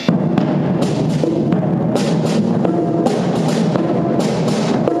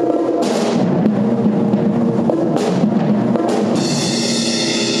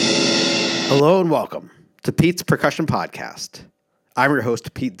Hello and welcome to Pete's Percussion Podcast. I'm your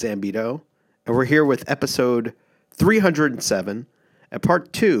host, Pete Zambito, and we're here with episode 307 and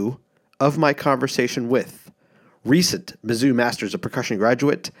part 2 of my conversation with recent Mizzou Masters of Percussion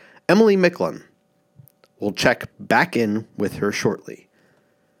graduate, Emily Micklin. We'll check back in with her shortly.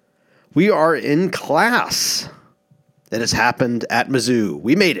 We are in class. That has happened at Mizzou.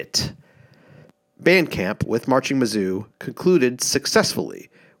 We made it. Band camp with Marching Mizzou concluded successfully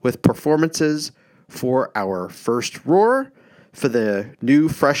with performances for our first roar for the new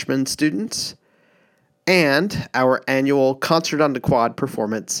freshman students and our annual Concert on the Quad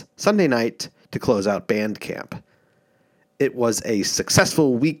performance Sunday night to close out band camp. It was a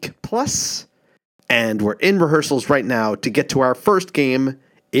successful week plus, and we're in rehearsals right now to get to our first game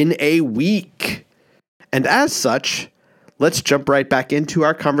in a week. And as such, let's jump right back into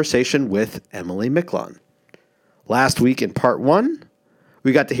our conversation with Emily Micklin. Last week in part 1,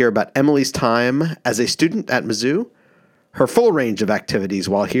 we got to hear about Emily's time as a student at Mizzou, her full range of activities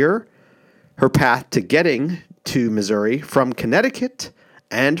while here, her path to getting to Missouri from Connecticut,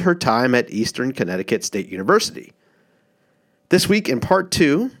 and her time at Eastern Connecticut State University. This week in part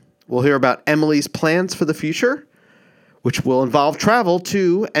 2, we'll hear about Emily's plans for the future, which will involve travel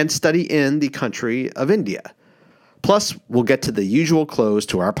to and study in the country of India. Plus, we'll get to the usual close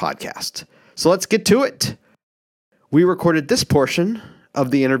to our podcast. So let's get to it. We recorded this portion of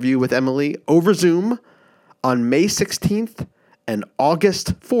the interview with Emily over Zoom on May 16th and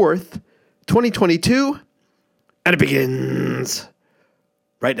August 4th, 2022, and it begins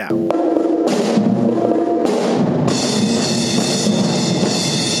right now.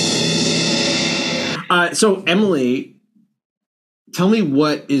 So Emily, tell me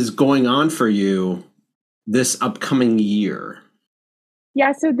what is going on for you this upcoming year.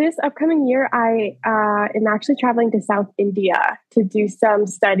 Yeah, so this upcoming year, I am actually traveling to South India to do some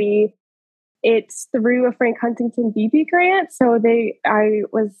study. It's through a Frank Huntington Beebe grant. So I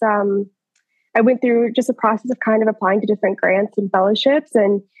went through just a process of kind of applying to different grants and fellowships,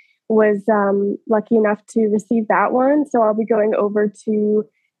 and was lucky enough to receive that one. So I'll be going over to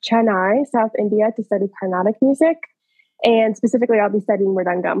Chennai, South India, to study Carnatic music. And specifically, I'll be studying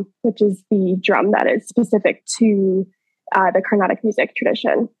Mridangam, which is the drum that is specific to the Carnatic music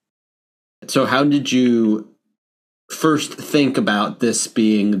tradition. So how did you first think about this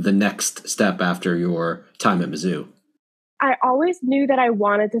being the next step after your time at Mizzou? I always knew that I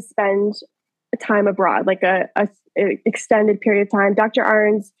wanted to spend time abroad, like a extended period of time. Dr.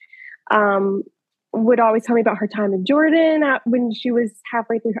 Arns would always tell me about her time in Jordan when she was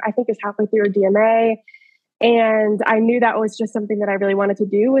halfway through her DMA. And I knew that was just something that I really wanted to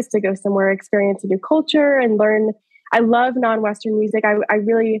do, was to go somewhere, experience a new culture and learn. I love non-Western music. Half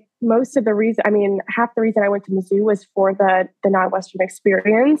the reason I went to Mizzou was for the non-Western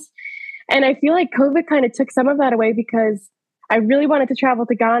experience. And I feel like COVID kind of took some of that away, because I really wanted to travel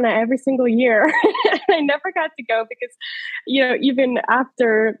to Ghana every single year. I never got to go because, even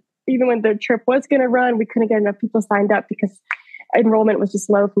when the trip was going to run, we couldn't get enough people signed up because enrollment was just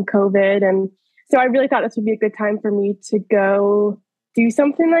low from COVID. And so I really thought this would be a good time for me to go do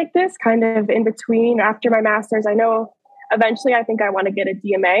something like this, kind of in between after my master's. I know eventually I think I want to get a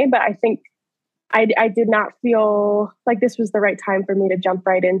DMA, but I think I did not feel like this was the right time for me to jump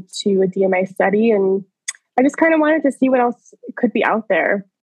right into a DMA study. And I just kind of wanted to see what else could be out there.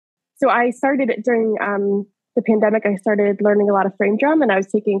 So I started during the pandemic. I started learning a lot of frame drum, and I was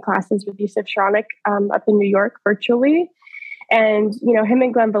taking classes with Yusuf Shronik up in New York virtually. And, him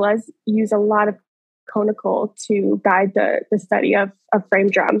and Glenn Velez use a lot of conical to guide the study of frame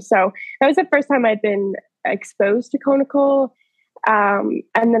drum. So that was the first time I'd been exposed to conical. And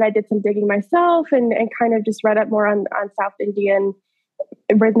then I did some digging myself and kind of just read up more on South Indian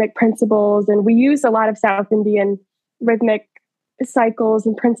rhythmic principles. And we use a lot of South Indian rhythmic cycles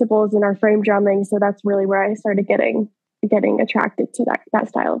and principles in our frame drumming. So that's really where I started getting attracted to that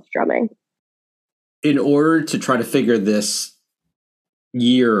style of drumming. In order to try to figure this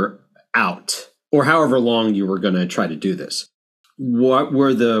year out, or however long you were going to try to do this, what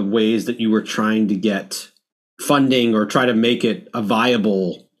were the ways that you were trying to get funding or try to make it a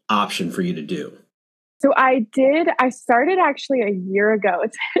viable option for you to do? So I started actually a year ago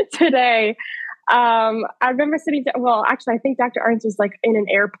today. I remember I think Dr. Arns was like in an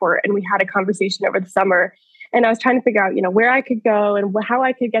airport, and we had a conversation over the summer, and I was trying to figure out, where I could go and how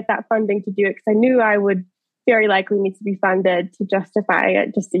I could get that funding to do it. Cause I knew I would very likely need to be funded to justify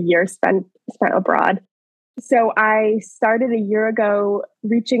just a year spent abroad. So I started a year ago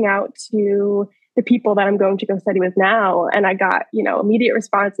reaching out to the people that I'm going to go study with now. And I got, immediate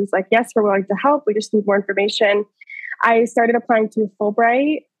responses like, yes, we're willing to help. We just need more information. I started applying to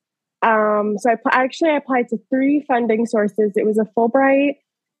Fulbright I applied to three funding sources. It was a Fulbright,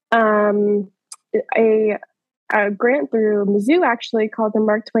 um, a, a grant through Mizzou, actually called the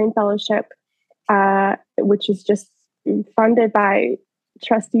Mark Twain Fellowship, which is just funded by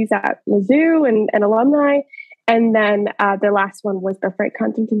trustees at Mizzou and alumni. And then the last one was the Frank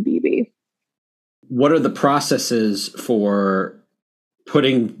Huntington Beebe. What are the processes for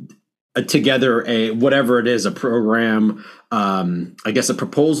putting together whatever it is, a program, I guess a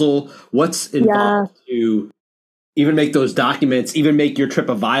proposal? What's involved to even make those documents, even make your trip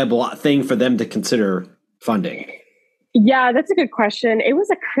a viable thing for them to consider funding? Yeah, that's a good question. It was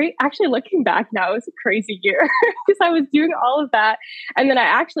actually looking back now, it was a crazy year because I was doing all of that. And then I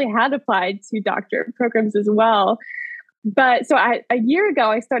actually had applied to doctorate programs as well. But so a year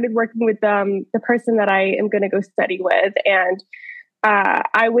ago, I started working with the person that I am going to go study with. And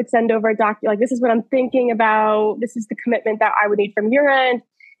I would send over a document, like, this is what I'm thinking about. This is the commitment that I would need from your end.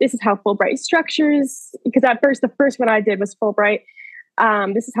 This is how Fulbright structures, because at first, the first one I did was Fulbright.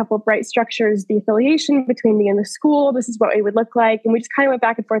 This is how Fulbright structures the affiliation between me and the school. This is what it would look like. And we just kind of went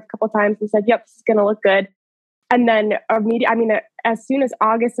back and forth a couple of times and said, yep, this is going to look good. And then as soon as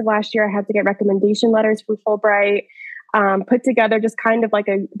August of last year, I had to get recommendation letters from Fulbright, put together just kind of like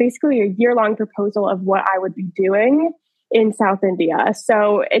basically a year-long proposal of what I would be doing in South India.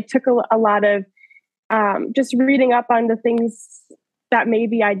 So it took a lot of just reading up on the things that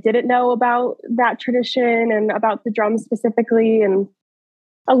maybe I didn't know about that tradition and about the drums specifically, and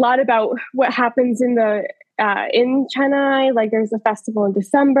a lot about what happens in Chennai. Like, there's a festival in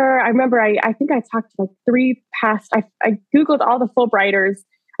December. I remember I think I talked to I Googled all the Fulbrighters.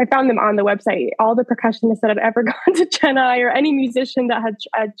 I found them on the website, all the percussionists that had ever gone to Chennai, or any musician that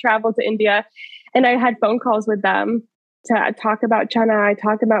had traveled to India. And I had phone calls with them to talk about Chennai,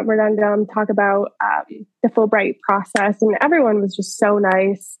 talk about Mridangam, talk about the Fulbright process. And everyone was just so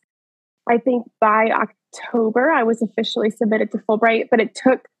nice. I think by October, I was officially submitted to Fulbright, but it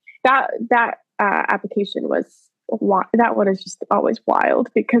took that application that one is just always wild,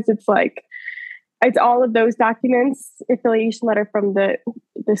 because it's all of those documents, affiliation letter from the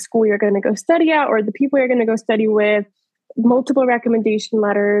school you're going to go study at, or the people you're going to go study with, multiple recommendation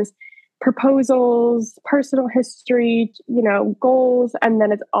letters, proposals, personal history, goals, and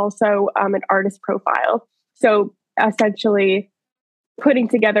then it's also an artist profile. So essentially putting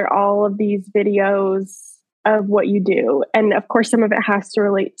together all of these videos of what you do. And of course, some of it has to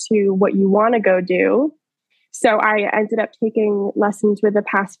relate to what you want to go do. So I ended up taking lessons with a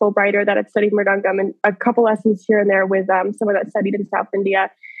past Fulbrighter that had studied Mridangam, and a couple lessons here and there with someone that studied in South India,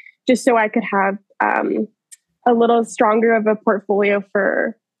 just so I could have a little stronger of a portfolio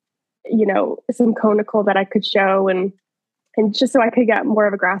for, some conical that I could show, and just so I could get more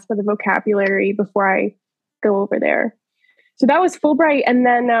of a grasp of the vocabulary before I go over there. So that was Fulbright. And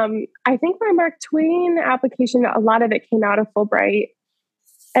then I think my Mark Twain application, a lot of it came out of Fulbright.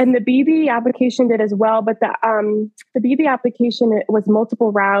 And the Beebe application did as well. But the Beebe application, it was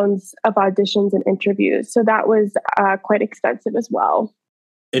multiple rounds of auditions and interviews. So that was quite extensive as well.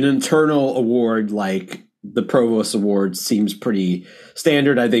 An internal award like the Provost Award seems pretty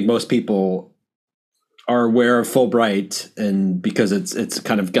standard. I think most people are aware of Fulbright, and because it's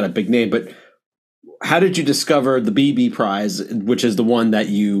kind of got a big name. But how did you discover the Beebe Prize, which is the one that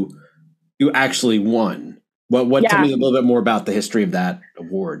you actually won? What? Tell me a little bit more about the history of that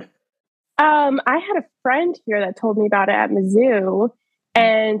award. I had a friend here that told me about it at Mizzou,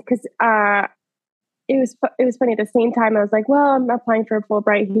 and because it was funny. At the same time, I was like, "Well, I'm applying for a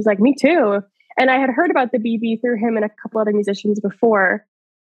Fulbright." He was like, "Me too." And I had heard about the Beebe through him and a couple other musicians before.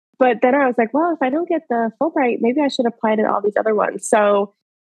 But then I was like, "Well, if I don't get the Fulbright, maybe I should apply to all these other ones." So,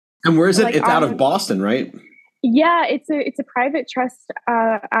 and where is it? It's out of Boston, right? Yeah, it's a private trust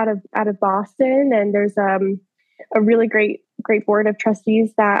out of Boston, and there's a really great board of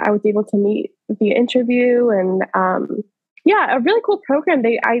trustees that I was able to meet via interview, and a really cool program.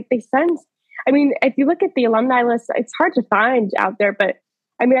 They send. I mean, if you look at the alumni list, it's hard to find out there, but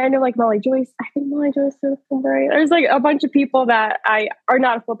I mean, I know like Molly Joyce. I think Molly Joyce is a Fulbright. There's like a bunch of people that are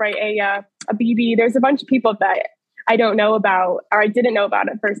not a Fulbright, a Beebe. There's a bunch of people that I don't know about, or I didn't know about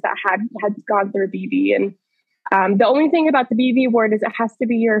at first, that had gone through Beebe. And the only thing about the Beebe Award is it has to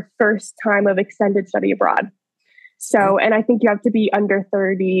be your first time of extended study abroad. So, and I think you have to be under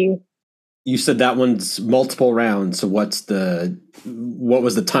 30. You said that one's multiple rounds. So what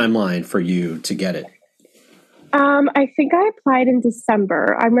was the timeline for you to get it? I think I applied in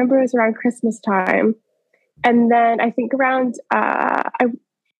December. I remember it was around Christmas time. And then I think around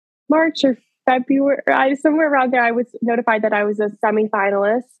March or February, somewhere around there, I was notified that I was a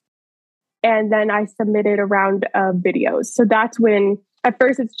semifinalist. And then I submitted a round of videos. So that's when at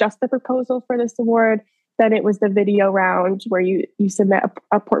first it's just the proposal for this award. Then it was the video round where you submit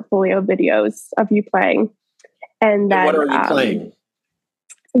a portfolio of videos of you playing. And then what are you playing?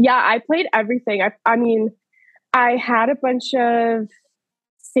 Yeah, I played everything. I mean, I had a bunch of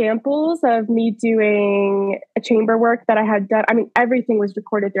samples of me doing a chamber work that I had done. I mean, everything was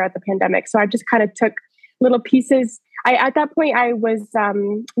recorded throughout the pandemic. So I just kind of took little pieces. At that point, I was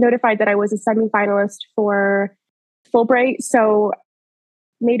notified that I was a semifinalist for Fulbright. So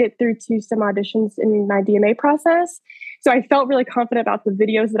made it through to some auditions in my DMA process. So I felt really confident about the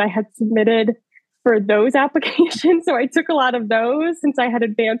videos that I had submitted for those applications. So I took a lot of those since I had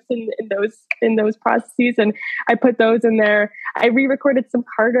advanced in those processes, and I put those in there. I re-recorded some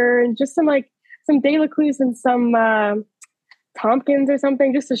Carter and just some De La Cruz and some Tompkins or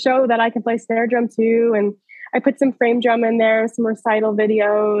something, just to show that I can play snare drum too. And I put some frame drum in there, some recital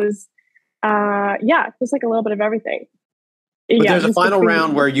videos. Just like a little bit of everything. But there's a final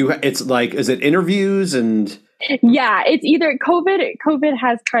round where it's like, is it interviews and? Yeah, it's either COVID. COVID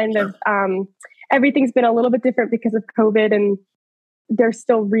has kind of, everything's been a little bit different because of COVID, and they're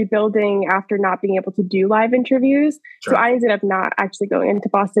still rebuilding after not being able to do live interviews. Sure. So I ended up not actually going into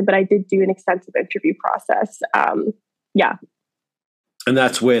Boston, but I did do an extensive interview process. And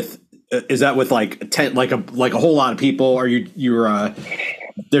that's is that with like a whole lot of people? Or you're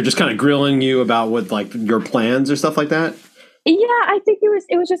they're just kind of grilling you about what like your plans or stuff like that? Yeah, I think it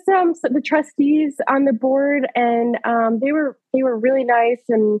was just the trustees on the board, and they were really nice,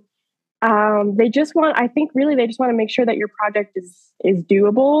 and they just want to make sure that your project is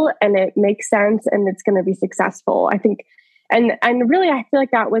doable and it makes sense and it's going to be successful. I think, and really, I feel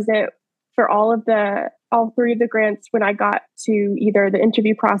like that was it for all three of the grants when I got to either the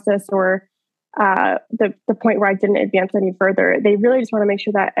interview process or the point where I didn't advance any further. They really just want to make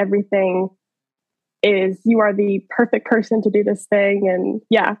sure that everything is, you are the perfect person to do this thing. And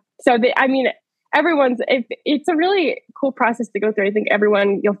so it's a really cool process to go through. I think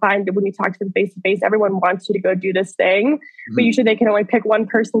you'll find that when you talk to them face to face, everyone wants you to go do this thing, but usually they can only pick one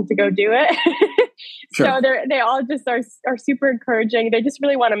person to go do it. Sure. So they all just are super encouraging. They just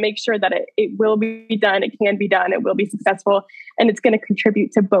really want to make sure that it will be done. It can be done. It will be successful. And it's going to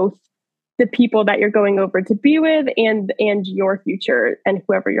contribute to both the people that you're going over to be with and your future and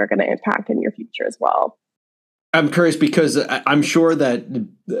whoever you're going to impact in your future as well. I'm curious because I'm sure that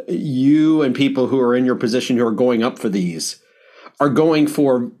you and people who are in your position who are going up for these are going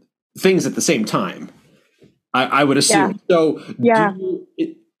for things at the same time. I would assume. Yeah. So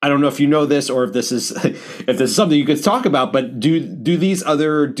I don't know if you know this or if this is something you could talk about, but do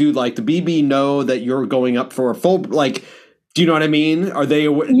like the BB know that you're going up for a full, like, do you know what I mean? Are they,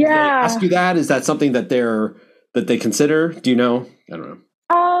 do they ask you that? Is that something that they consider? Do you know? I don't know.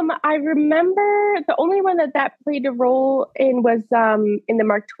 I remember the only one that played a role in was in the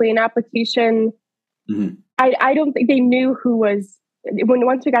Mark Twain application. Mm-hmm. I don't think they knew who was,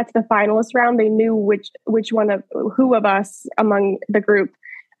 once we got to the finalist round, they knew who of us among the group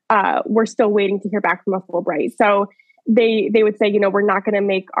were still waiting to hear back from a Fulbright. So they would say, we're not going to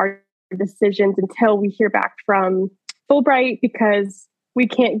make our decisions until we hear back from Fulbright, because we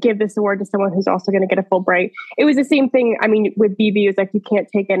can't give this award to someone who's also going to get a Fulbright. It was the same thing. I mean, with BB, it was like, you can't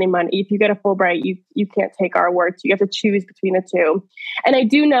take any money. If you get a Fulbright, you can't take our award. So you have to choose between the two. And I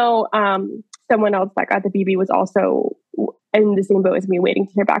do know someone else that got the BB was also in the same boat as me, waiting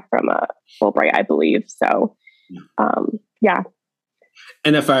to hear back from a Fulbright, I believe. So, yeah.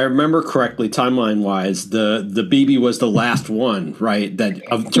 And if I remember correctly, timeline wise, the BB was the last one, right? That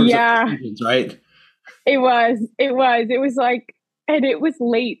of terms of seasons, right? It was like, and it was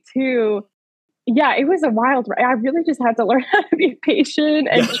late too. Yeah, it was a wild ride. I really just had to learn how to be patient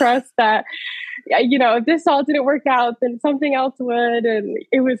and trust that, if this all didn't work out, then something else would. And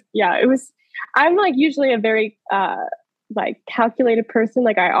it was, I'm like usually a very like calculated person.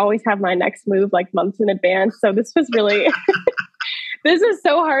 Like I always have my next move like months in advance. So this was really, this is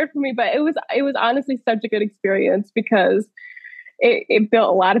so hard for me, but it was honestly such a good experience because it built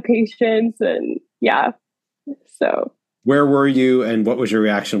a lot of patience and so. Where were you and what was your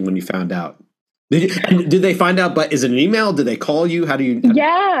reaction when you found out? Did they find out, but is it an email? Did they call you? How do you?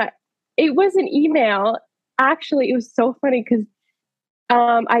 Yeah, it was an email. Actually, it was so funny because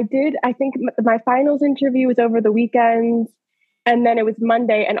I think my finals interview was over the weekend and then it was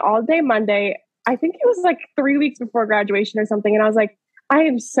Monday, and all day Monday, I think it was like 3 weeks before graduation or something. And I was like, I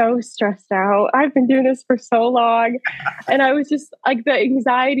am so stressed out. I've been doing this for so long. And I was just like, the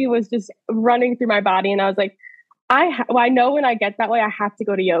anxiety was just running through my body. And I was like, I know when I get that way, I have to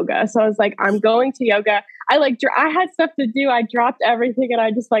go to yoga. So I was like, I'm going to yoga. I had stuff to do. I dropped everything and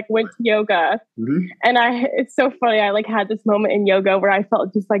I just like went to yoga. Mhm. And it's so funny. I like had this moment in yoga where I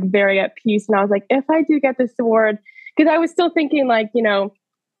felt just like very at peace. And I was like, if I do get this award, because I was still thinking like, I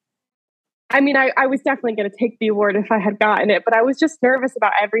was definitely going to take the award if I had gotten it, but I was just nervous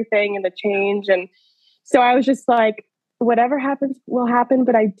about everything and the change. And so I was just like, whatever happens will happen.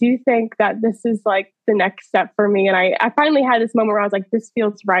 But I do think that this is like the next step for me. And I finally had this moment where I was like, this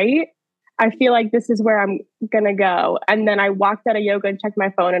feels right. I feel like this is where I'm going to go. And then I walked out of yoga and checked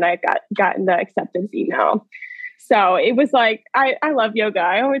my phone and I gotten the acceptance email. So it was like, I love yoga.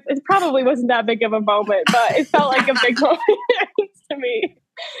 It probably wasn't that big of a moment, but it felt like a big moment to me.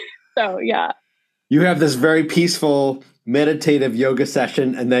 So, yeah. You have this very peaceful, meditative yoga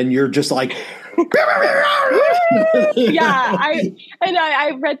session, and then you're just like, yeah.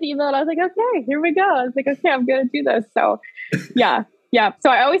 I read the email and I was like, okay, here we go. I was like, okay, I'm going to do this. So, yeah. Yeah. So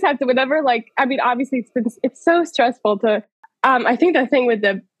I always have to, whenever obviously it's so stressful to, I think the thing with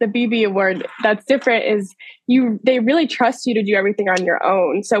the BB award that's different is they really trust you to do everything on your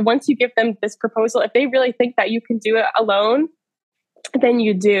own. So once you give them this proposal, if they really think that you can do it alone, then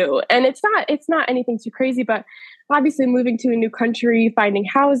you do. And it's not anything too crazy, but obviously moving to a new country, finding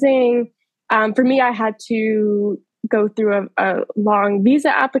housing. For me, I had to go through a long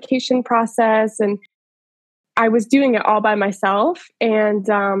visa application process, and I was doing it all by myself. And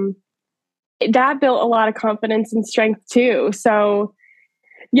that built a lot of confidence and strength too. So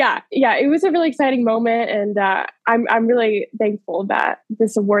yeah, it was a really exciting moment. And I'm really thankful that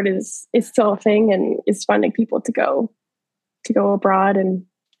this award is still a thing and is funding people to go abroad and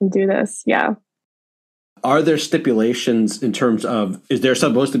do this. Yeah. Are there stipulations in terms of, is there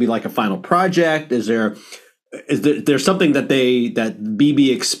supposed to be like a final project? Is there something that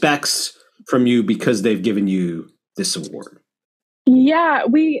BB expects from you because they've given you this award? Yeah,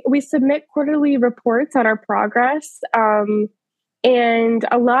 we submit quarterly reports on our progress. And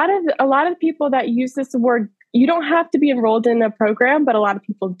a lot of people that use this award, you don't have to be enrolled in a program, but a lot of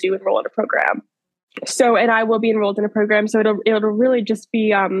people do enroll in a program. So, and I will be enrolled in a program. So it'll really just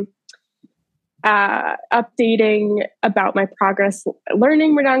be updating about my progress,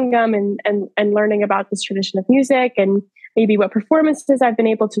 learning Mridangam and learning about this tradition of music and maybe what performances I've been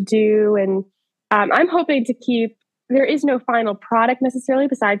able to do. And I'm hoping to keep. There is no final product necessarily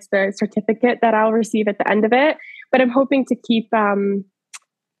besides the certificate that I'll receive at the end of it. But I'm hoping to keep.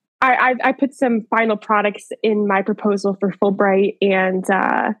 I put some final products in my proposal for Fulbright and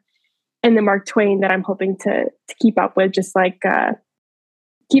the Mark Twain that I'm hoping to keep up with, just like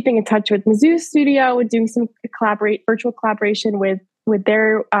keeping in touch with Mizzou Studio and doing some virtual collaboration with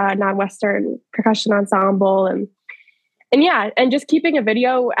their non-Western percussion ensemble and just keeping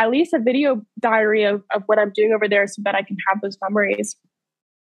at least a video diary of what I'm doing over there so that I can have those memories.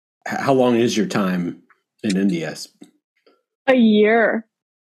 How long is your time in India? A year.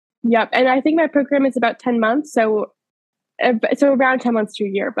 Yep. And I think my program is about 10 months. So around 10 months to a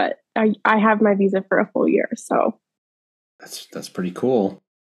year, but I have my visa for a full year. So that's pretty cool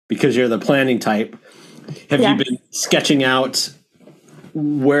because you're the planning type. Have you been sketching out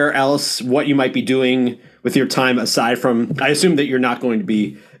what you might be doing with your time aside from, I assume that you're not going to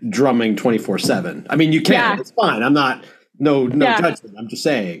be drumming 24/7. I mean, you can, it's fine. I'm not, no judgment. I'm just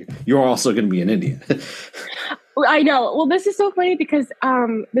saying you're also going to be in India. I know. Well, this is so funny because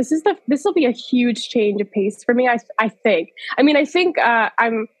this will be a huge change of pace for me. I think. I mean, I think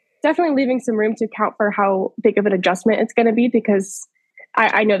I'm definitely leaving some room to account for how big of an adjustment it's going to be because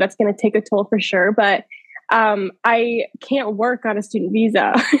I know that's going to take a toll for sure. But I can't work on a student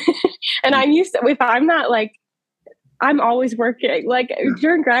visa, and I'm used to. If I'm not like, I'm always working. Like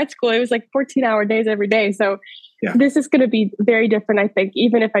during grad school, it was like 14-hour days every day. So. Yeah. This is going to be very different, I think.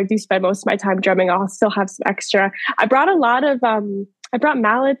 Even if I do spend most of my time drumming, I'll still have some extra. I brought a lot of, I brought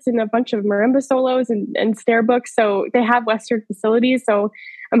mallets and a bunch of marimba solos and snare books. So they have Western facilities. So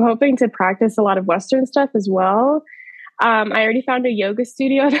I'm hoping to practice a lot of Western stuff as well. I already found a yoga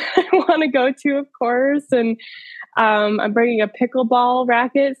studio that I want to go to, of course. And I'm bringing a pickleball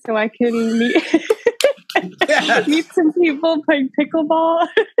racket so I can meet some people playing pickleball.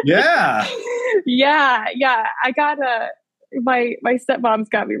 Yeah. Yeah. I got my stepmom's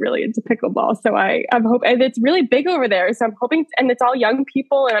got me really into pickleball. So I'm hoping, and it's really big over there. So I'm hoping, and it's all young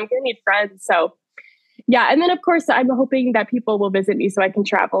people and I'm going to need friends. So yeah. And then of course I'm hoping that people will visit me so I can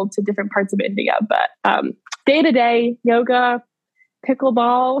travel to different parts of India. But day to day yoga,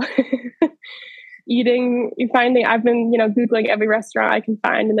 pickleball, eating, I've been, Googling every restaurant I can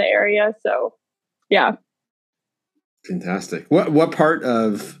find in the area. So yeah. Fantastic. What part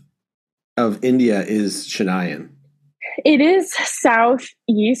of India is Chennai? It is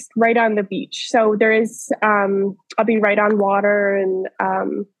southeast, right on the beach. So there is, I'll be right on water,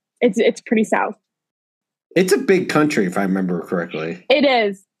 and it's pretty south. It's a big country, if I remember correctly. It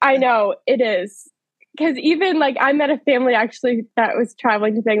is. I know it is. Because even like I met a family actually that was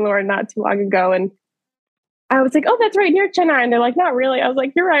traveling to Bangalore not too long ago, and I was like, "Oh, that's right near Chennai," and they're like, "Not really." I was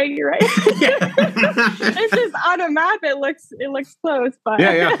like, "You're right. You're right." It's just on a map. It looks close, but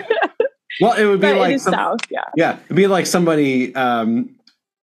yeah. Well, it would be like south. Yeah, it'd be like somebody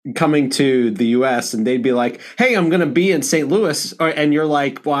coming to the U.S. and they'd be like, "Hey, I'm going to be in St. Louis," and you're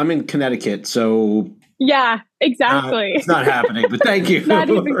like, "Well, I'm in Connecticut, so." Yeah, exactly. It's not happening, but thank you. Not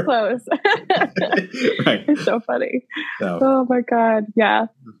even close. Right. It's so funny. So. Oh my God. Yeah.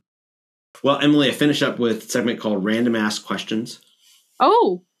 Well, Emily, I finish up with a segment called Random Ask Questions.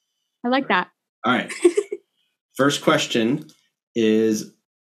 Oh, I like that. All right. First question is,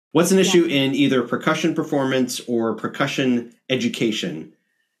 what's an issue in either percussion performance or percussion education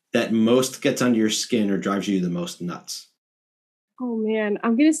that most gets under your skin or drives you the most nuts? Oh man,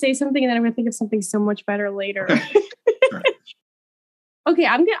 I'm going to say something and then I'm going to think of something so much better later. Okay. Sure. Okay,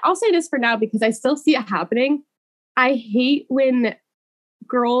 I'll say this for now because I still see it happening. I hate when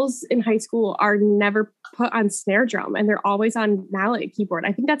girls in high school are never put on snare drum and they're always on mallet keyboard.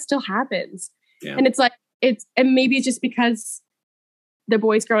 I think that still happens. Yeah. And it's like, and maybe it's just because the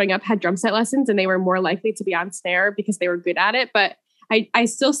boys growing up had drum set lessons and they were more likely to be on snare because they were good at it. But I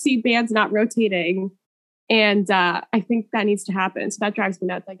still see bands not rotating. And I think that needs to happen. So that drives me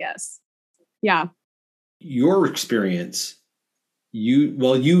nuts, I guess. Yeah. Your experience, you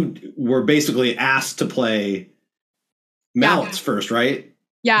were basically asked to play mallets first, right?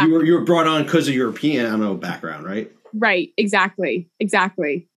 Yeah. You were brought on because of your piano background, right? Right. Exactly.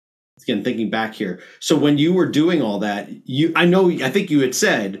 Again, thinking back here. So when you were doing all that, I think you had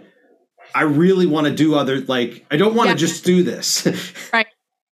said, I really want to do other, like, I don't want to just do this.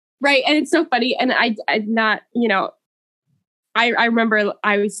 Right. And it's so funny. And I remember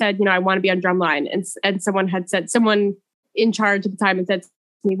I said, I want to be on drumline, and someone in charge at the time had said to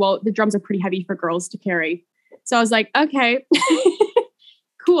me, well, the drums are pretty heavy for girls to carry. So I was like, okay,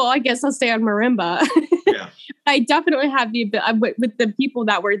 cool. I guess I'll stay on marimba. Yeah. I definitely have with the people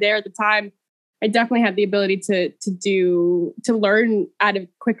that were there at the time, I definitely had the ability to learn at a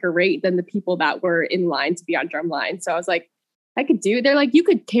quicker rate than the people that were in line to be on drumline. So I was like, I could do it. They're like, you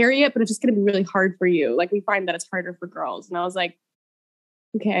could carry it, but it's just going to be really hard for you. Like, we find that it's harder for girls. And I was like,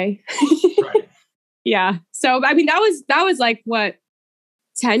 okay. Right. Yeah. So, I mean, that was like, what,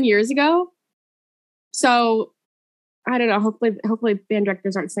 10 years ago? So I don't know. Hopefully band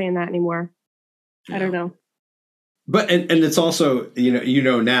directors aren't saying that anymore. Yeah. I don't know. But, and it's also,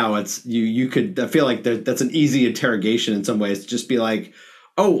 now it's you could, I feel like that's an easy interrogation in some ways, to just be like,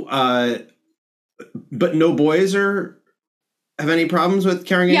 but no boys have any problems with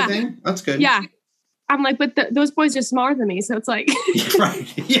carrying anything? That's good. Yeah. I'm like, but those boys are smaller than me. So it's like,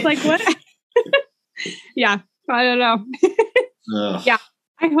 right. Yeah. Like what? Yeah. I don't know. Yeah.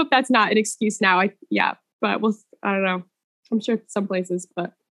 I hope that's not an excuse now. But I don't know. I'm sure some places,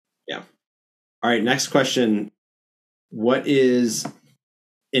 but. Yeah. All right. Next question. What is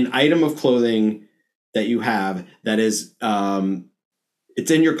an item of clothing that you have that is,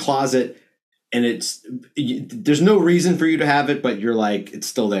 it's in your closet, and there's no reason for you to have it, but you're like, it's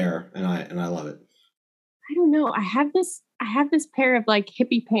still there, and I love it. I don't know. I have this pair of like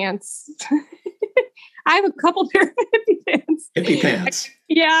hippie pants. I have a couple pair of hippie pants. Hippie pants.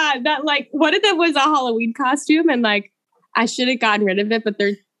 Yeah, that like one of them was a Halloween costume, and like I should have gotten rid of it, but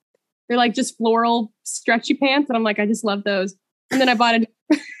they're like just floral stretchy pants, and I'm like, I just love those. And then I bought I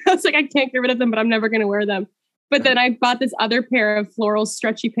was like, I can't get rid of them, but I'm never going to wear them. But then I bought this other pair of floral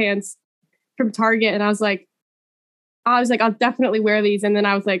stretchy pants from Target, and I was like, I'll definitely wear these. And then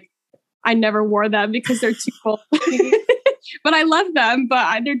I was like, I never wore them because they're too cold. But I love them,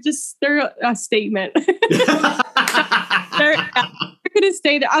 but they're a statement. They're gonna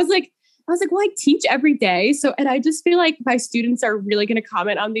stay there. I was like, well, I teach every day. So, and I just feel like my students are really going to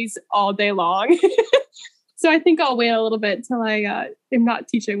comment on these all day long. So I think I'll wait a little bit till I am not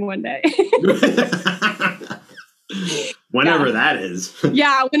teaching one day. Whenever that is.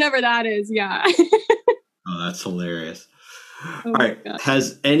 Yeah, whenever that is. Yeah. Oh, that's hilarious. All right.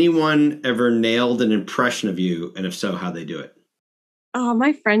 Has anyone ever nailed an impression of you? And if so, how they do it? Oh,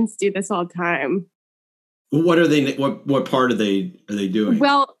 my friends do this all the time. What are they? What part are they doing?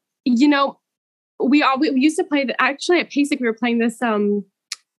 Well, we used to play actually at PASIC, we were playing this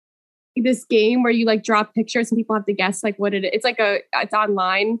game where you like draw pictures and people have to guess like what it is. It's like it's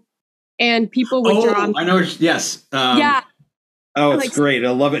online, and people would draw. I know. Yes. Yeah. Oh, it's like, great. I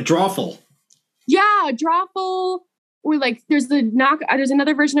love it. Drawful. Yeah. Drawful. or like there's there's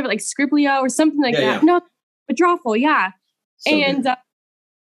another version of it like Scribblia or something like that. Yeah. No, a drawful, yeah. So And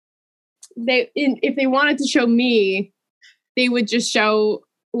if they wanted to show me, they would just show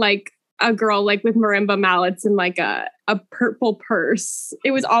like a girl like with marimba mallets and like a purple purse.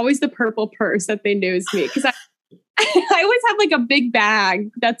 It was always the purple purse that they knew as me because I always have like a big bag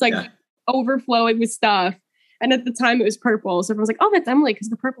that's like overflowing with stuff. And at the time it was purple. So everyone was like, oh, that's Emily because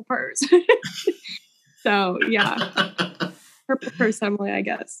the purple purse. So yeah, purple purse Emily, I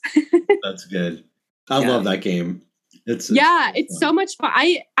guess. That's good. I love that game. It's so much fun.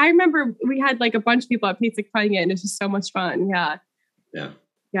 I remember we had like a bunch of people at Pizza playing it and it's just so much fun.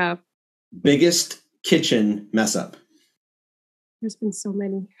 Yeah. Biggest kitchen mess up. There's been so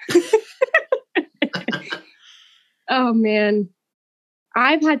many. Oh man.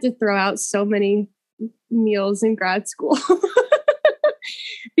 I've had to throw out so many meals in grad school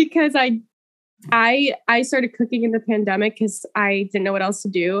because I started cooking in the pandemic because I didn't know what else to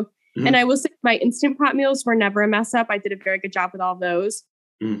do. Mm-hmm. And I will say my Instant Pot meals were never a mess up. I did a very good job with all of those.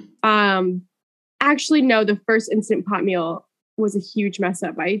 Actually, no, the first Instant Pot meal was a huge mess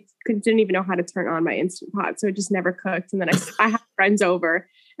up. I didn't even know how to turn on my Instant Pot. So it just never cooked. And then I had friends over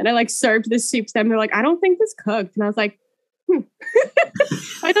and I like served this soup to them. They're like, I don't think this cooked. And I was like,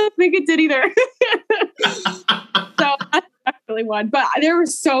 I don't think it did either. So that's really one. But there were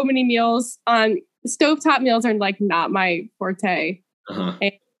so many meals on stovetop meals are like not my forte.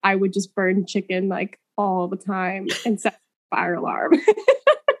 And I would just burn chicken like all the time and set a fire alarm.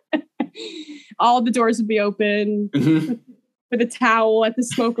 All the doors would be open with a towel at the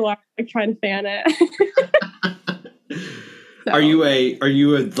smoke alarm, like trying to fan it. So. Are you a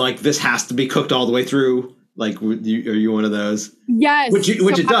like this has to be cooked all the way through? Like, are you one of those? Yes. Which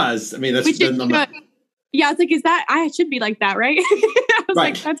it does. I mean, that's yeah. It's like, is that I should be like that, right? I was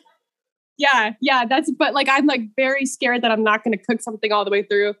like, that's that's. But like, I'm like very scared that I'm not going to cook something all the way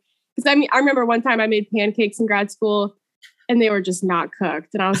through. Because I mean, I remember one time I made pancakes in grad school, and they were just not cooked,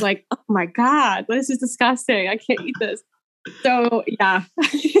 and I was like, oh my god, this is disgusting. I can't eat this. So yeah,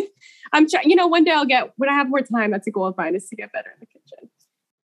 I'm trying. One day when I have more time. That's a goal of mine is to get better in the kitchen.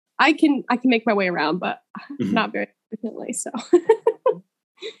 I can make my way around, but not very efficiently. So,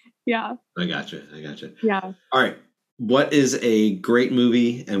 yeah. I gotcha. Yeah. All right. What is a great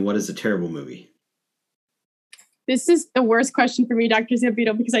movie and what is a terrible movie? This is the worst question for me, Dr.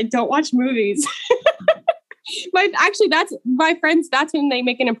 Zambito, because I don't watch movies. That's my friends. That's when they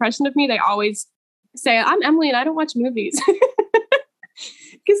make an impression of me. They always say, "I'm Emily, and I don't watch movies."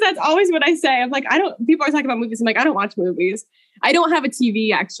 Because that's always what I say. I'm like, people always talk about movies. I'm like, I don't watch movies. I don't have a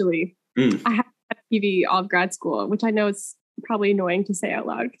TV, actually. I have a TV all of grad school, which I know is probably annoying to say out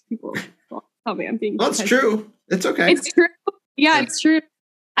loud because people tell me I'm being... Well, it's true. It's okay. It's true. Yeah, it's true.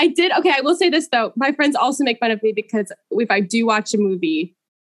 I will say this, though. My friends also make fun of me because if I do watch a movie,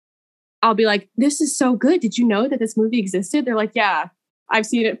 I'll be like, this is so good. Did you know that this movie existed? They're like, yeah, I've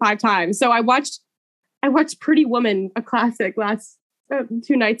seen it 5 times. So I watched Pretty Woman, a classic,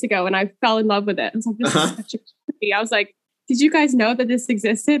 2 nights ago, and I fell in love with it. I was like, this is such a movie. I was like, did you guys know that this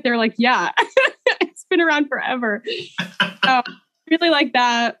existed? They're like, yeah, it's been around forever. So really like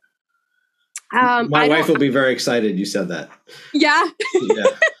that. My wife will be very excited you said that. Yeah.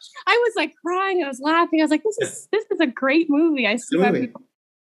 I was like crying. I was laughing. I was like, this is a great movie. I see why people.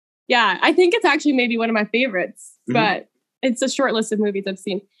 Yeah, I think it's actually maybe one of my favorites, but it's a short list of movies I've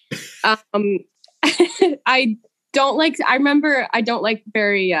seen. I don't like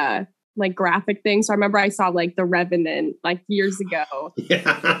very like graphic things. So I remember I saw like The Revenant like years ago.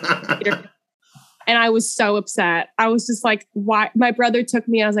 Yeah. And I was so upset. I was just like, why? My brother took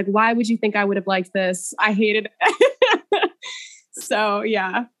me. I was like, why would you think I would have liked this? I hated it. So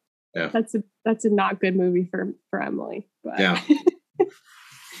yeah. That's a not good movie for Emily. But. Yeah.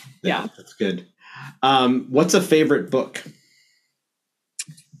 Yeah. That's good. What's a favorite book?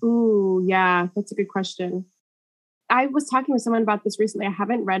 Ooh, yeah, that's a good question. I was talking with someone about this recently. I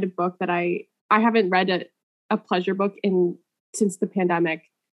haven't read a book that I haven't read a pleasure book since the pandemic,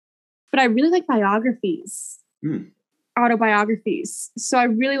 but I really like biographies, autobiographies. So I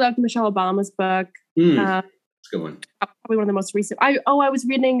really loved Michelle Obama's book. That's a good one. Probably one of the most recent. I was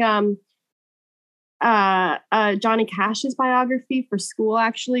reading Johnny Cash's biography for school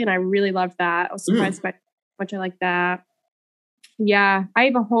actually, and I really loved that. I was surprised by how much I like that. Yeah, I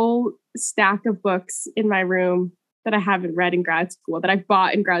have a whole stack of books in my room that I haven't read in grad school, that I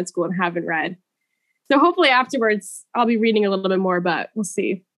bought in grad school and haven't read. So hopefully afterwards I'll be reading a little bit more, but we'll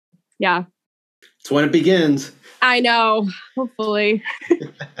see. Yeah. It's when it begins. I know. Hopefully.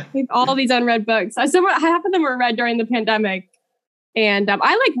 I have all these unread books. Half of them were read during the pandemic. And I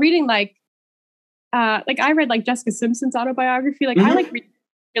like reading like like I read like Jessica Simpson's autobiography. Like I like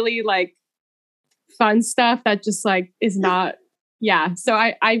really like fun stuff that just like is not. Yeah. So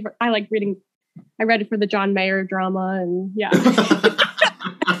I like reading. I read it for the John Mayer drama, and yeah.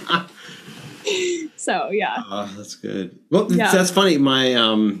 So yeah. Oh, that's good. Well, that's funny.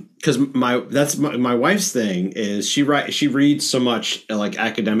 Because my wife's thing is she reads so much like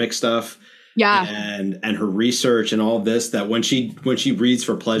academic stuff. Yeah. And her research and all of this, that when she reads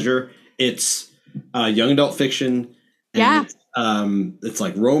for pleasure, it's young adult fiction. And it's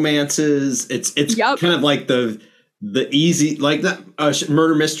like romances. It's kind of like the easy, like that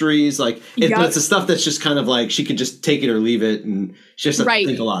murder mysteries. Like it's the stuff that's just kind of like she could just take it or leave it, and she has to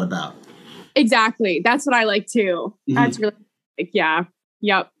think a lot about. Exactly. That's what I like too. Mm-hmm. That's really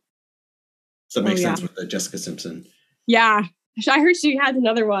Yep. So it makes sense with the Jessica Simpson. Yeah. I heard she had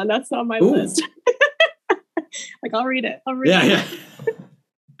another one. That's on my list. Like, I'll read it. Yeah.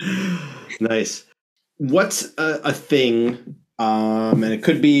 Nice. What's a thing, and it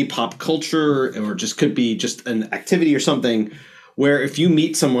could be pop culture or just could be just an activity or something, where if you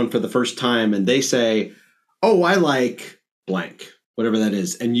meet someone for the first time and they say, oh, I like blank, whatever that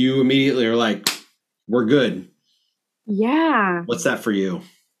is, and you immediately are like, we're good. Yeah. What's that for you?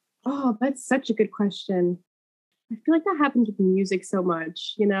 Oh, that's such a good question. I feel like that happens with music so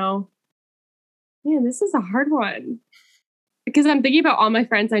much, you know? Man, this is a hard one. Because I'm thinking about all my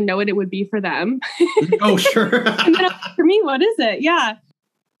friends, I know what it would be for them. Oh, sure. And then for me, what is it? Yeah.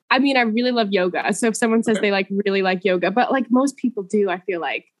 I mean, I really love yoga. So if someone says they like really like yoga, but like most people do, I feel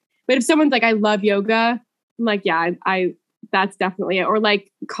like. But if someone's like, I love yoga, I'm like, yeah, I that's definitely it. Or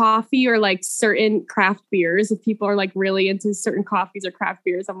like coffee or like certain craft beers. If people are like really into certain coffees or craft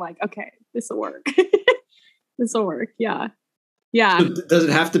beers, I'm like, okay, this will work. This will work. Yeah. Yeah. So does it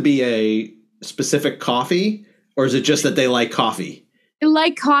have to be a specific coffee, or is it just that they like coffee? I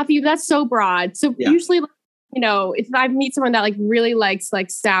like coffee. That's so broad. So usually, you know, if I meet someone that like really likes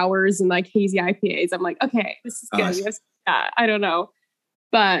like sours and like hazy IPAs, I'm like, okay, this is good. Yes. I don't know.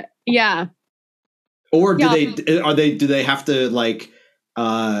 But yeah. Or do they have to like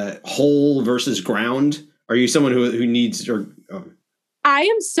whole versus ground? Are you someone who needs I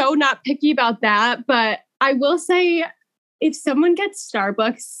am so not picky about that, but I will say if someone gets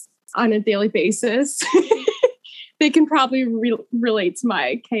Starbucks on a daily basis, they can probably relate to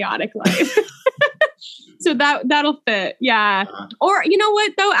my chaotic life. So that'll fit. Yeah. Or you know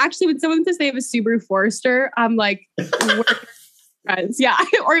what though? Actually, when someone says they have a Subaru Forester, I'm like, we're friends. Yeah.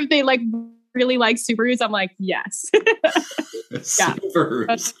 Or if they like really like Subarus, I'm like, yes. Yeah.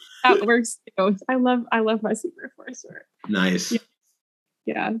 That works too. I love my Subaru Forester. Nice.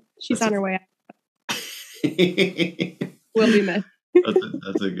 Yeah. She's on her way out. Will be missed.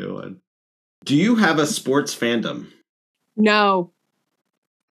 That's a good one. Do you have a sports fandom? No.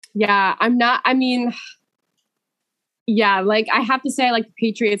 Yeah, I'm not. I mean, yeah, like I have to say I like the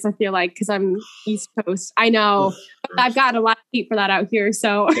Patriots, I feel like, because I'm East Coast. I know. But I've got a lot of heat for that out here.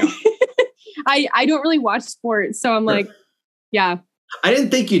 So I don't really watch sports. So I'm like, yeah. I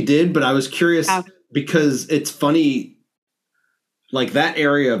didn't think you did, but I was curious because it's funny. Like that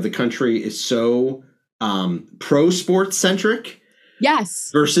area of the country is so pro sports centric. Yes.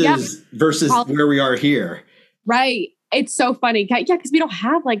 Versus where we are here. Right. It's so funny. Yeah, because we don't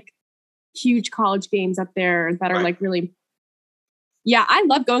have like huge college games up there that are like really. Yeah, I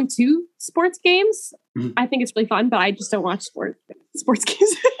love going to sports games. Mm-hmm. I think it's really fun, but I just don't watch sports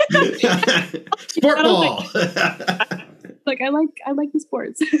games. Sport ball. Like I like the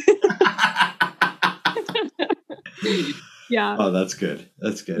sports. Yeah. Oh, that's good.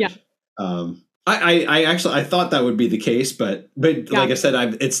 That's good. Yeah. I actually thought that would be the case, but like I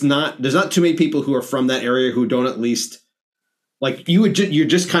said, there's not too many people who are from that area who don't at least like you're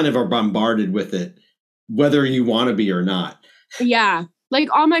just kind of are bombarded with it, whether you want to be or not. Yeah. Like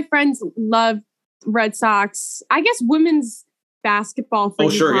all my friends love Red Sox. I guess women's basketball for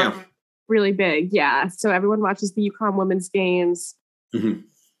UConn really big. Yeah. So everyone watches the UConn women's games. Mm-hmm.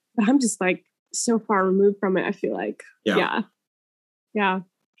 But I'm just like so far removed from it, I feel like. Yeah.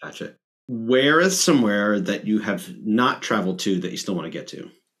 Gotcha. Where is somewhere that you have not traveled to that you still want to get to?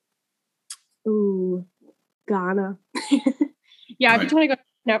 Ooh, Ghana. Yeah, if you want to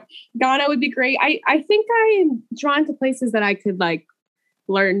go, Ghana would be great. I think I am drawn to places that I could like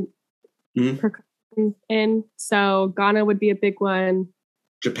learn percussion in. So Ghana would be a big one.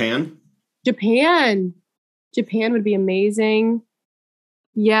 Japan would be amazing.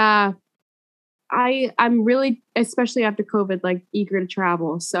 Yeah. I'm really, especially after COVID, like eager to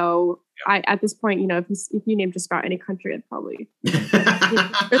travel. So at this point, you know, if you name just about any country, I'd probably,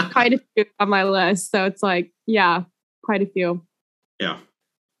 there's quite a few on my list. So it's like, yeah, quite a few. Yeah.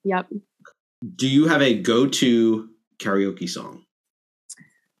 Yep. Do you have a go-to karaoke song?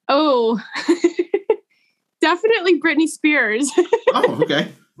 Oh, definitely Britney Spears. Oh,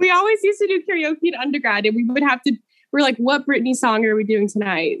 okay. We always used to do karaoke in undergrad, and we're like, what Britney song are we doing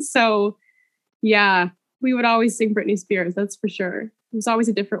tonight? So yeah, we would always sing Britney Spears. That's for sure. It was always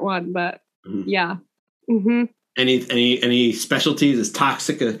a different one, but yeah. Mm-hmm. Any specialties? Is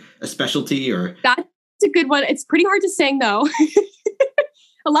Toxic a specialty or? That's a good one. It's pretty hard to sing though.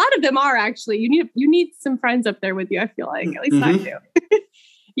 A lot of them are actually. You need some friends up there with you, I feel like. At least I do.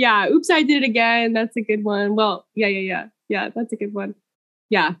 Yeah. Oops, I Did It Again. That's a good one. Well, yeah. Yeah, that's a good one.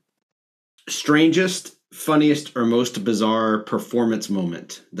 Yeah. Strangest, funniest, or most bizarre performance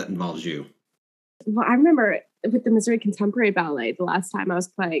moment that involves you? Well, I remember with the Missouri Contemporary Ballet, the last time I was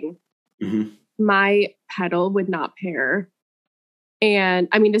playing, my pedal would not pair. And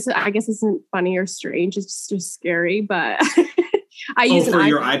I mean, I guess isn't funny or strange. It's just scary, but I use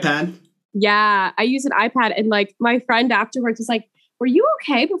your iPad? Yeah, I use an iPad. And like my friend afterwards was like, were you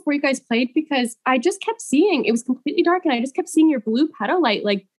okay before you guys played? Because I just kept seeing, it was completely dark and I just kept seeing your blue pedal light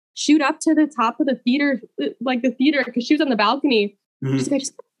like shoot up to the top of the theater, because she was on the balcony. She's like, I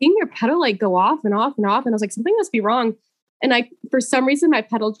just kept seeing your pedal light go off and off and off. And I was like, something must be wrong. And for some reason, my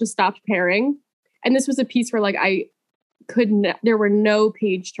pedal just stopped pairing. And this was a piece where like there were no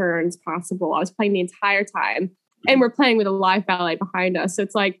page turns possible. I was playing the entire time and we're playing with a live ballet behind us. So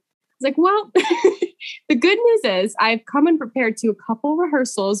it's like, I was like, well, the good news is I've come and prepared to a couple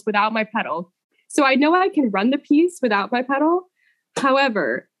rehearsals without my pedal. So I know I can run the piece without my pedal.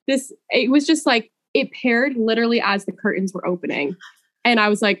 However, it was just like, it paired literally as the curtains were opening. And I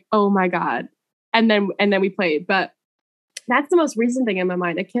was like, oh my God. And then we played, but that's the most recent thing in my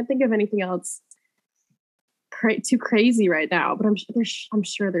mind. I can't think of anything else too crazy right now, but I'm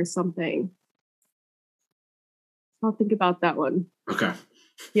sure there's something. I'll think about that one. Okay.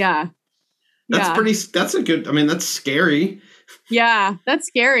 Yeah. That's a good, I mean, that's scary. Yeah, that's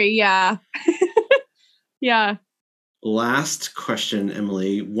scary. Yeah. Yeah. Last question,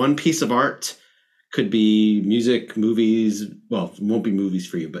 Emily. One piece of art, could be music, movies. Well, it won't be movies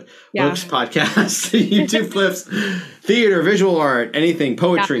for you, but books, podcasts, YouTube clips, theater, visual art, anything,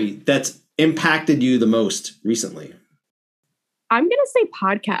 poetry that's impacted you the most recently. I'm going to say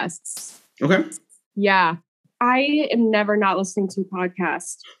podcasts. Okay. Yeah. I am never not listening to a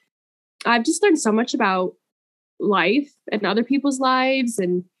podcast. I've just learned so much about life and other people's lives.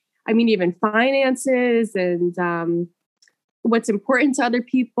 And I mean, even finances and what's important to other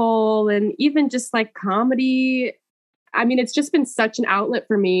people and even just like comedy. I mean, it's just been such an outlet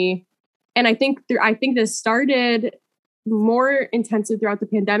for me. And I think this started more intensive throughout the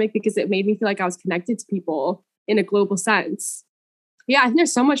pandemic because it made me feel like I was connected to people in a global sense. Yeah, I think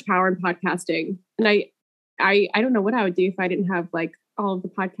there's so much power in podcasting. And I don't know what I would do if I didn't have like all of the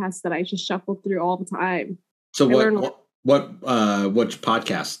podcasts that I just shuffled through all the time. So what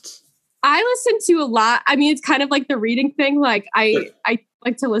podcasts? I listen to a lot. I mean, it's kind of like the reading thing. Like I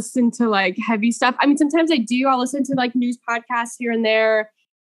like to listen to like heavy stuff. I mean, sometimes I do. I'll listen to like news podcasts here and there,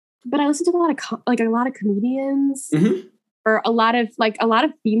 but I listen to a lot of comedians or a lot of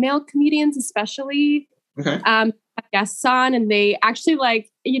female comedians, especially. Okay. Guests on, and they actually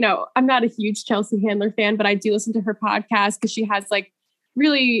I'm not a huge Chelsea Handler fan, but I do listen to her podcast because she has like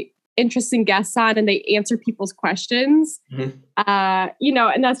really interesting guests on and they answer people's questions. And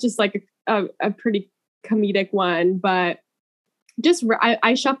that's just like a pretty comedic one, but just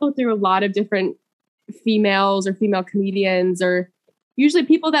I shuffle through a lot of different females or female comedians or usually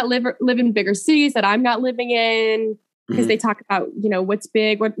people that live in bigger cities that I'm not living in because they talk about, what's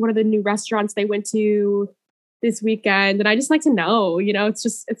big, what are the new restaurants they went to this weekend. And I just like to know,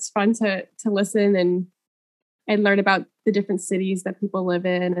 it's fun to listen and learn about the different cities that people live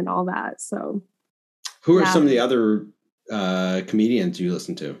in and all that. So who are some of the other comedians you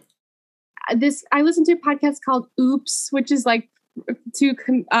listen to? I listen to a podcast called Oops, which is like two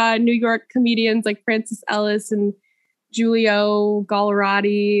New York comedians like Francis Ellis and Giulio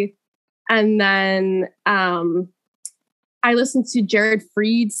Gallerati. And then I listen to Jared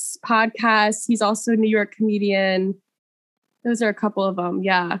Freed's podcast. He's also a New York comedian. Those are a couple of them.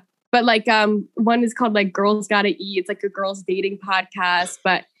 Yeah. But like one is called like Girls Gotta Eat. It's like a girls dating podcast,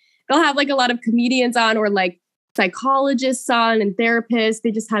 but they'll have like a lot of comedians on or like psychologists on and therapists.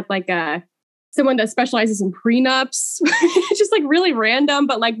 They just had like someone that specializes in prenups. Just like really random,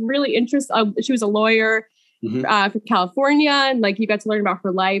 but like really interesting. She was a lawyer from California, and like you got to learn about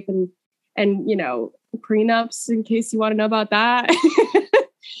her life and prenups in case you want to know about that.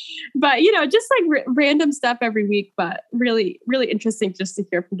 But just like random stuff every week, but really, really interesting just to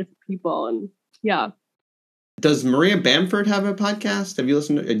hear from different people. And yeah. Does Maria Bamford have a podcast? Have you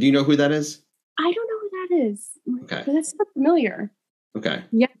listened to, do you know who that is? I don't know who that is. Okay. But that's so familiar. Okay.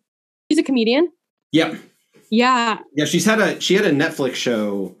 Yeah. She's a comedian? Yep. Yeah. Yeah, she had a Netflix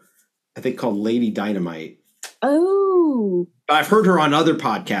show, I think, called Lady Dynamite. Oh. I've heard her on other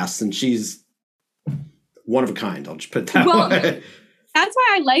podcasts, and she's one of a kind. I'll just put it that way. That's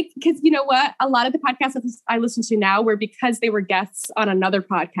why I like, because you know what? A lot of the podcasts I listen to now were because they were guests on another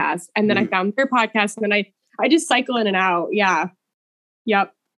podcast. And then I found their podcast, and then I just cycle in and out. Yeah.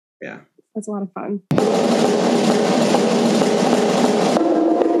 Yep. Yeah. That's a lot of fun.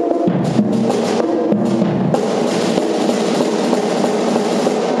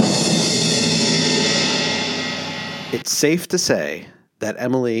 It's safe to say that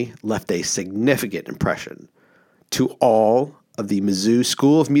Emily left a significant impression to all of the Mizzou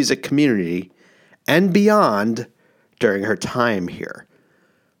School of Music community and beyond during her time here.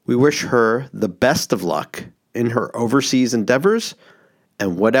 We wish her the best of luck in her overseas endeavors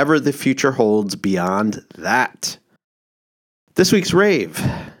and whatever the future holds beyond that. This week's rave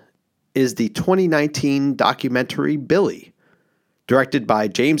is the 2019 documentary Billy, directed by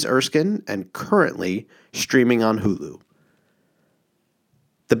James Erskine and currently streaming on Hulu.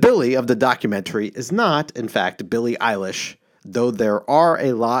 The Billy of the documentary is not, in fact, Billie Eilish, though there are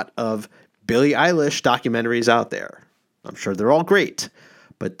a lot of Billie Eilish documentaries out there. I'm sure they're all great,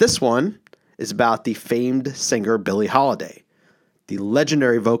 but this one is about the famed singer Billie Holiday, the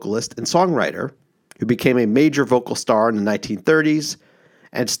legendary vocalist and songwriter who became a major vocal star in the 1930s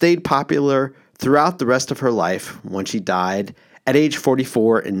and stayed popular throughout the rest of her life when she died at age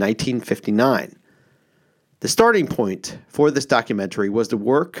 44 in 1959. The starting point for this documentary was the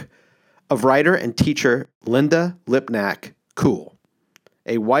work of writer and teacher Linda Lipnack Cool,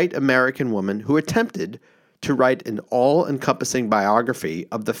 a white American woman who attempted to write an all-encompassing biography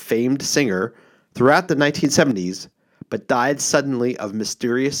of the famed singer throughout the 1970s, but died suddenly of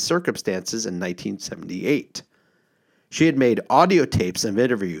mysterious circumstances in 1978. She had made audio tapes and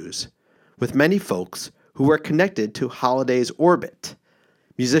interviews with many folks who were connected to Holiday's orbit: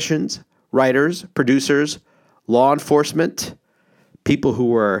 musicians, writers, producers, law enforcement, people who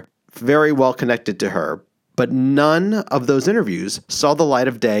were very well connected to her, but none of those interviews saw the light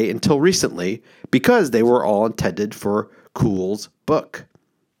of day until recently because they were all intended for Cool's book.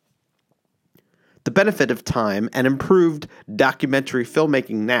 The benefit of time and improved documentary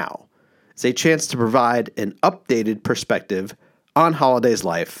filmmaking now is a chance to provide an updated perspective on Holiday's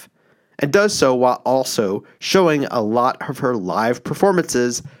life, and does so while also showing a lot of her live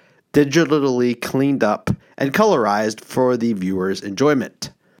performances digitally cleaned up and colorized for the viewer's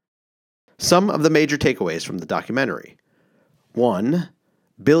enjoyment. Some of the major takeaways from the documentary. 1.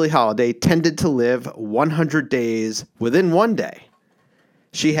 Billie Holiday tended to live 100 days within one day.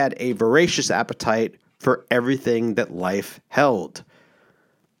 She had a voracious appetite for everything that life held: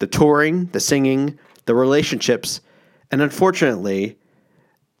 the touring, the singing, the relationships, and unfortunately,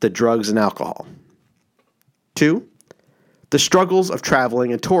 the drugs and alcohol. 2. The struggles of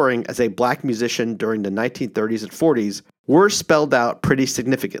traveling and touring as a black musician during the 1930s and 40s were spelled out pretty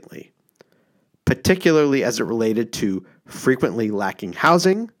significantly, particularly as it related to frequently lacking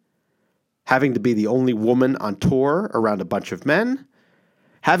housing, having to be the only woman on tour around a bunch of men,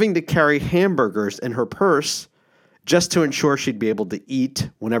 having to carry hamburgers in her purse just to ensure she'd be able to eat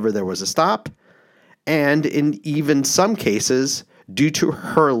whenever there was a stop, and in even some cases, due to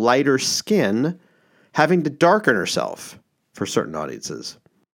her lighter skin, having to darken herself for certain audiences.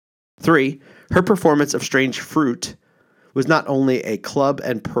 3. Her performance of Strange Fruit was not only a club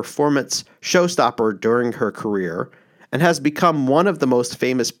and performance showstopper during her career and has become one of the most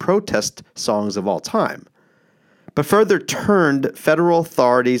famous protest songs of all time, but further turned federal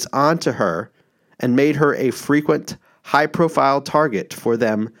authorities onto her and made her a frequent, high-profile target for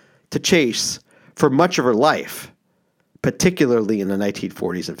them to chase for much of her life, particularly in the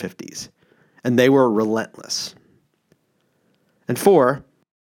 1940s and 50s, and they were relentless. And 4,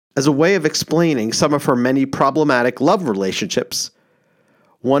 as a way of explaining some of her many problematic love relationships,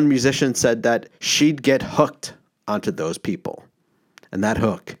 one musician said that she'd get hooked onto those people, and that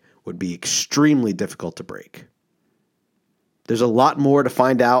hook would be extremely difficult to break. There's a lot more to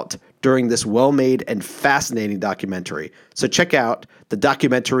find out during this well-made and fascinating documentary, so check out the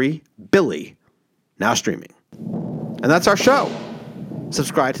documentary Billy, now streaming. And that's our show.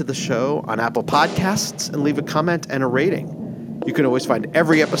 Subscribe to the show on Apple Podcasts and leave a comment and a rating. You can always find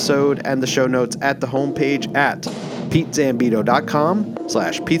every episode and the show notes at the homepage at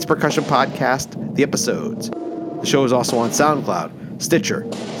PeteZambito.com/Pete's Percussion Podcast, the episodes. The show is also on SoundCloud, Stitcher,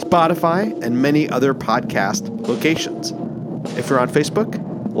 Spotify, and many other podcast locations. If you're on Facebook,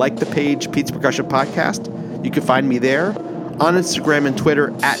 like the page Pete's Percussion Podcast. You can find me there on Instagram and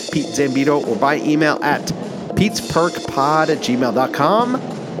Twitter at Pete Zambito or by email at petesperkpod@gmail.com.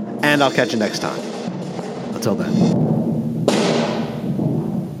 And I'll catch you next time. Until then.